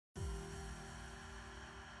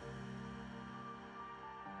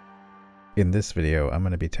In this video, I'm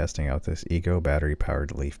going to be testing out this Ego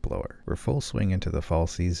battery-powered leaf blower. We're full swing into the fall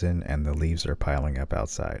season and the leaves are piling up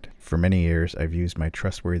outside. For many years, I've used my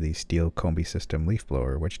trustworthy Stihl combi system leaf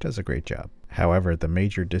blower, which does a great job. However, the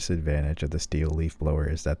major disadvantage of the Stihl leaf blower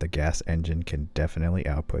is that the gas engine can definitely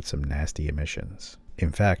output some nasty emissions.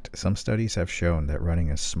 In fact, some studies have shown that running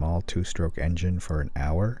a small two-stroke engine for an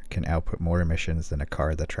hour can output more emissions than a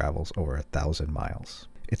car that travels over 1,000 miles.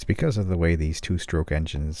 It's because of the way these two-stroke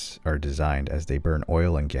engines are designed, as they burn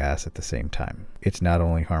oil and gas at the same time. It's not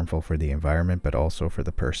only harmful for the environment, but also for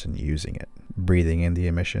the person using it. Breathing in the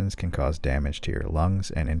emissions can cause damage to your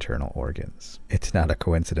lungs and internal organs. It's not a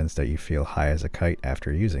coincidence that you feel high as a kite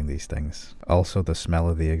after using these things. Also, the smell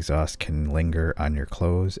of the exhaust can linger on your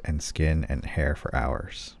clothes and skin and hair for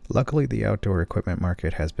hours. Luckily, the outdoor equipment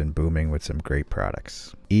market has been booming with some great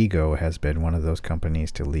products. Ego has been one of those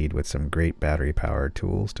companies to lead with some great battery-powered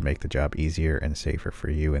tools to make the job easier and safer for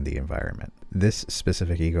you and the environment. This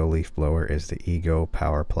specific Ego leaf blower is the Ego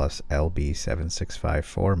Power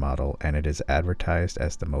LB7654 model, and it is advertised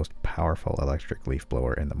as the most powerful electric leaf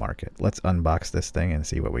blower in the market. Let's unbox this thing and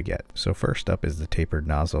see what we get. So first up is the tapered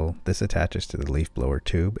nozzle. This attaches to the leaf blower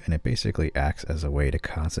tube, and it basically acts as a way to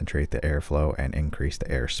concentrate the airflow and increase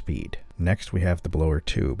the air speed. Next, we have the blower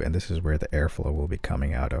tube, and this is where the airflow will be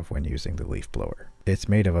coming out of when using the leaf blower. It's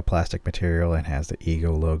made of a plastic material and has the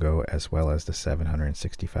Ego logo as well as the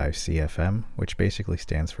 765 CFM, which basically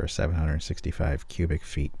stands for 765 cubic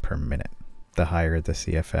feet per minute. The higher the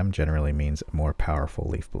CFM generally means a more powerful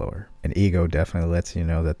leaf blower. And Ego definitely lets you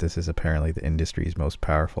know that this is apparently the industry's most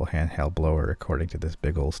powerful handheld blower according to this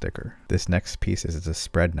big old sticker. This next piece is a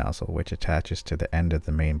spread nozzle, which attaches to the end of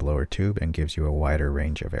the main blower tube and gives you a wider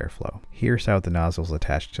range of airflow. Here's how the nozzle's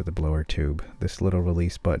attached to the blower tube. This little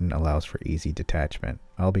release button allows for easy detachment.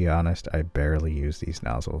 I'll be honest, I barely use these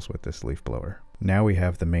nozzles with this leaf blower. Now we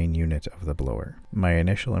have the main unit of the blower. My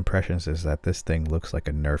initial impressions is that this thing looks like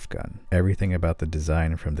a Nerf gun. Everything about the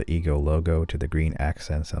design, from the Ego logo to the green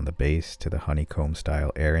accents on the base to the honeycomb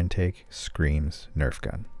style air intake, screams Nerf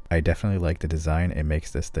gun. I definitely like the design. It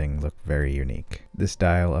makes this thing look very unique. This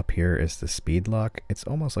dial up here is the speed lock. It's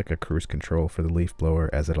almost like a cruise control for the leaf blower,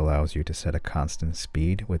 as it allows you to set a constant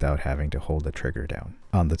speed without having to hold the trigger down.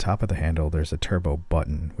 On the top of the handle, there's a turbo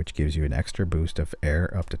button, which gives you an extra boost of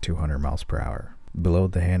air up to 200 miles per hour. Below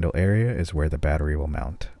the handle area is where the battery will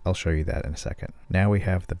mount. I'll show you that in a second. Now we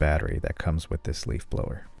have the battery that comes with this leaf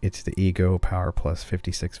blower. It's the Ego Power Plus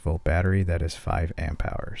 56 volt battery that is 5 amp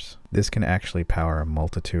hours. This can actually power a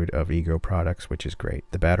multitude of Ego products, which is great.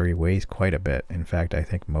 The battery weighs quite a bit. In fact, I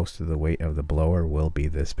think most of the weight of the blower will be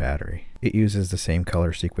this battery. It uses the same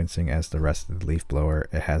color sequencing as the rest of the leaf blower.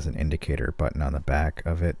 It has an indicator button on the back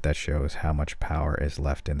of it that shows how much power is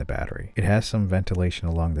left in the battery. It has some ventilation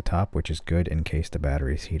along the top, which is good in case the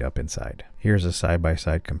batteries heat up inside. Here's a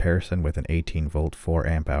side-by-side comparison with an 18 volt 4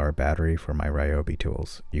 amp hour battery for my Ryobi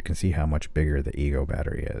tools. You can see how much bigger the Ego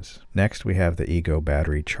battery is. Next, we have the Ego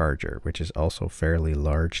battery charger, which is also fairly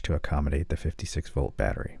large to accommodate the 56 volt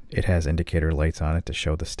battery. It has indicator lights on it to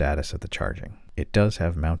show the status of the charging. It does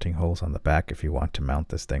have mounting holes on the back if you want to mount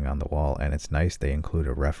this thing on the wall, and it's nice they include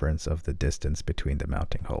a reference of the distance between the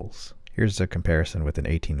mounting holes. Here's a comparison with an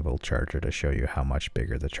 18 volt charger to show you how much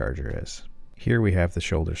bigger the charger is. Here we have the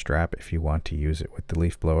shoulder strap if you want to use it with the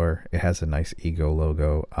leaf blower. It has a nice Ego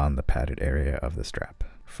logo on the padded area of the strap.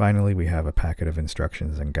 Finally, we have a packet of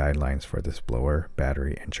instructions and guidelines for this blower,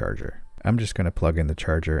 battery, and charger. I'm just going to plug in the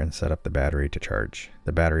charger and set up the battery to charge.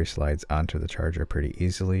 The battery slides onto the charger pretty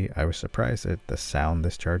easily. I was surprised at the sound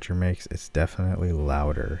this charger makes. It's definitely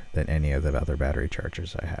louder than any of the other battery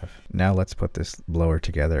chargers I have. Now let's put this blower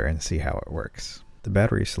together and see how it works. The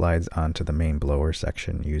battery slides onto the main blower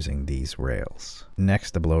section using these rails.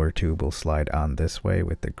 Next, the blower tube will slide on this way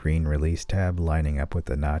with the green release tab lining up with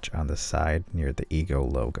the notch on the side near the Ego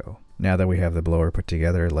logo. Now that we have the blower put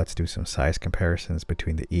together, let's do some size comparisons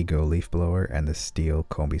between the Ego leaf blower and the Stihl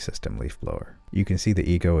combi system leaf blower. You can see the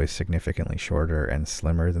Ego is significantly shorter and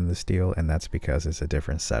slimmer than the Stihl, and that's because it's a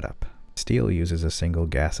different setup. Stihl uses a single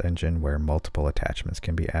gas engine where multiple attachments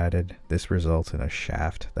can be added. This results in a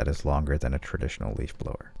shaft that is longer than a traditional leaf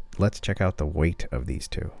blower. Let's check out the weight of these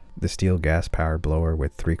two. The Stihl gas-powered blower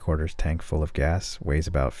with 3/4 tank full of gas weighs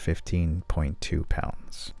about 15.2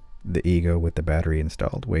 pounds. The Ego with the battery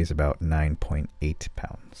installed weighs about 9.8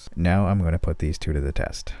 pounds. Now I'm going to put these two to the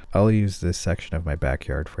test. I'll use this section of my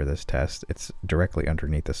backyard for this test. It's directly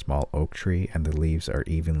underneath a small oak tree and the leaves are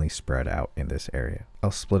evenly spread out in this area.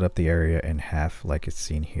 I'll split up the area in half like it's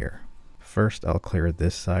seen here. First, I'll clear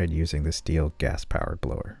this side using the Stihl gas-powered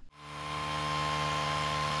blower.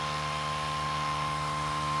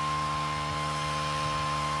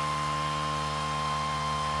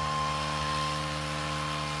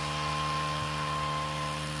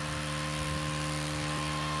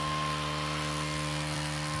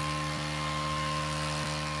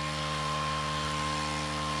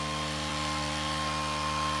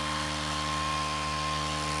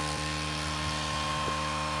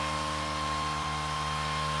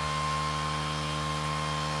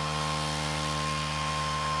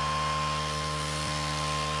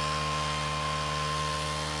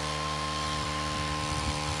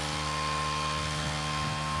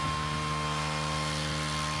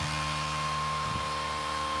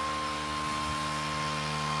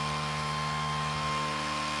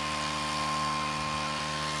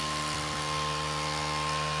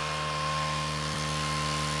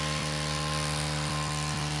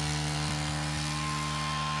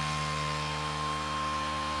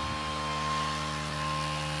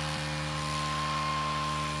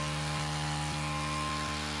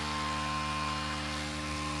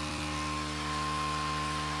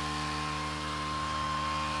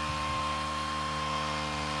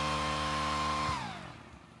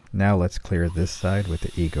 Now let's clear this side with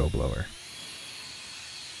the Ego blower.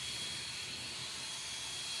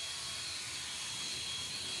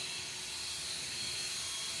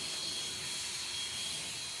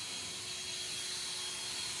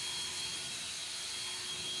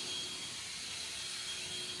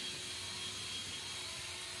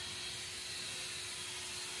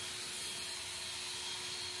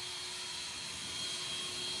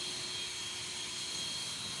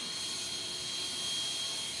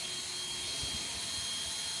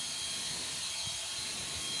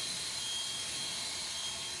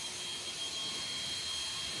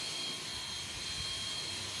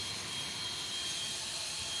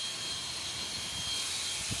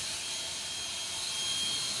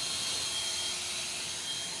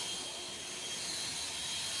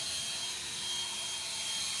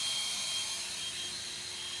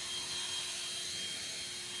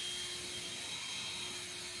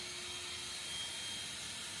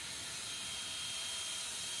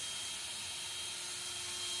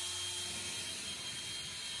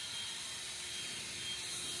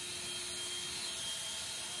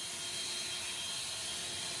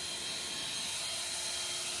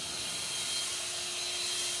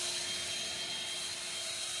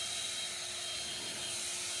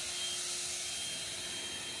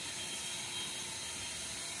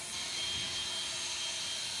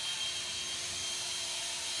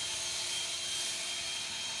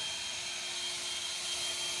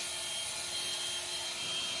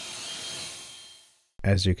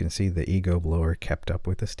 As you can see, the Ego blower kept up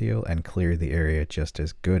with the Stihl and cleared the area just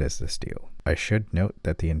as good as the Stihl. I should note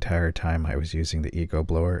that the entire time I was using the Ego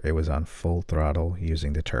blower, it was on full throttle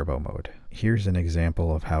using the turbo mode. Here's an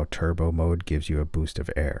example of how turbo mode gives you a boost of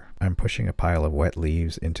air. I'm pushing a pile of wet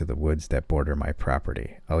leaves into the woods that border my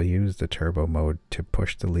property. I'll use the turbo mode to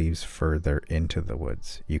push the leaves further into the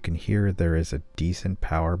woods. You can hear there is a decent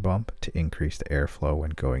power bump to increase the airflow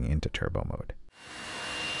when going into turbo mode.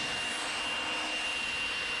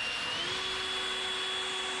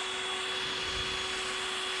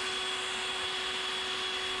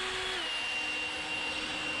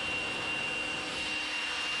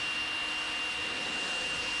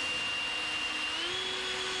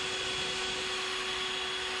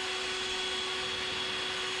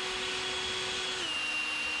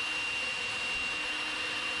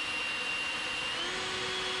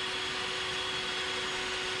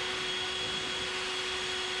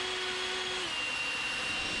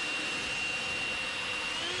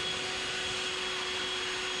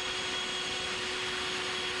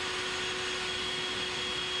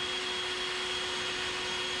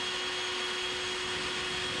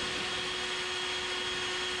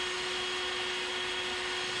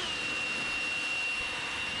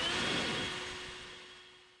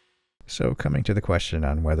 So coming to the question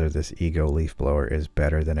on whether this Ego leaf blower is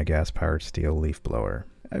better than a gas-powered Stihl leaf blower,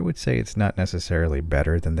 I would say it's not necessarily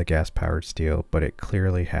better than the gas-powered Stihl, but it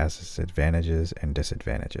clearly has its advantages and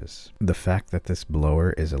disadvantages. The fact that this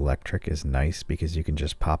blower is electric is nice because you can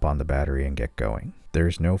just pop on the battery and get going.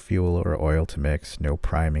 There's no fuel or oil to mix, no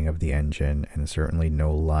priming of the engine, and certainly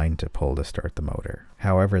no line to pull to start the motor.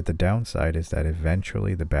 However, the downside is that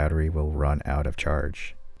eventually the battery will run out of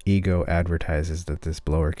charge. Ego advertises that this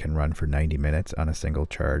blower can run for 90 minutes on a single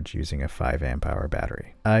charge using a 5 amp hour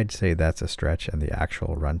battery. I'd say that's a stretch, and the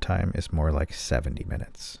actual runtime is more like 70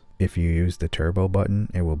 minutes. If you use the turbo button,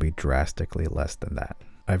 it will be drastically less than that.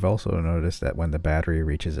 I've also noticed that when the battery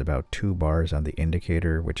reaches about 2 bars on the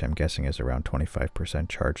indicator, which I'm guessing is around 25%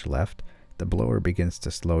 charge left, the blower begins to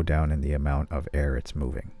slow down in the amount of air it's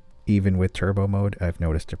moving. Even with turbo mode, I've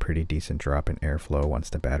noticed a pretty decent drop in airflow once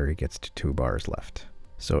the battery gets to 2 bars left.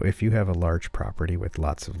 So if you have a large property with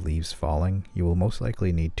lots of leaves falling, you will most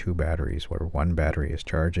likely need 2 batteries where one battery is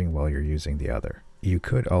charging while you're using the other. You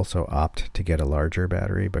could also opt to get a larger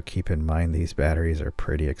battery, but keep in mind these batteries are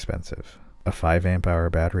pretty expensive. A 5 amp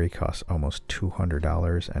hour battery costs almost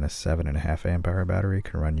 $200, and a 7.5 amp hour battery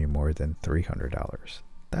can run you more than $300.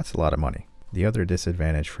 That's a lot of money. The other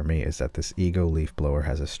disadvantage for me is that this Ego leaf blower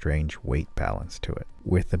has a strange weight balance to it.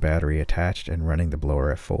 With the battery attached and running the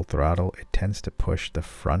blower at full throttle, it tends to push the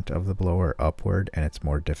front of the blower upward, and it's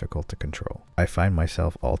more difficult to control. I find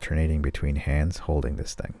myself alternating between hands holding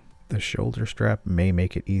this thing. The shoulder strap may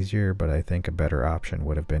make it easier, but I think a better option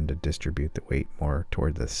would have been to distribute the weight more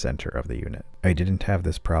toward the center of the unit. I didn't have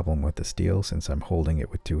this problem with the Stihl since I'm holding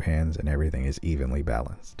it with 2 hands and everything is evenly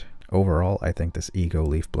balanced. Overall, I think this Ego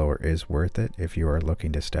leaf blower is worth it if you are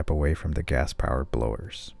looking to step away from the gas-powered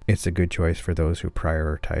blowers. It's a good choice for those who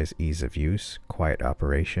prioritize ease of use, quiet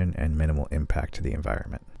operation, and minimal impact to the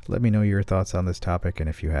environment. Let me know your thoughts on this topic and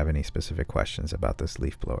if you have any specific questions about this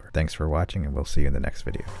leaf blower. Thanks for watching, and we'll see you in the next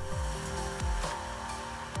video.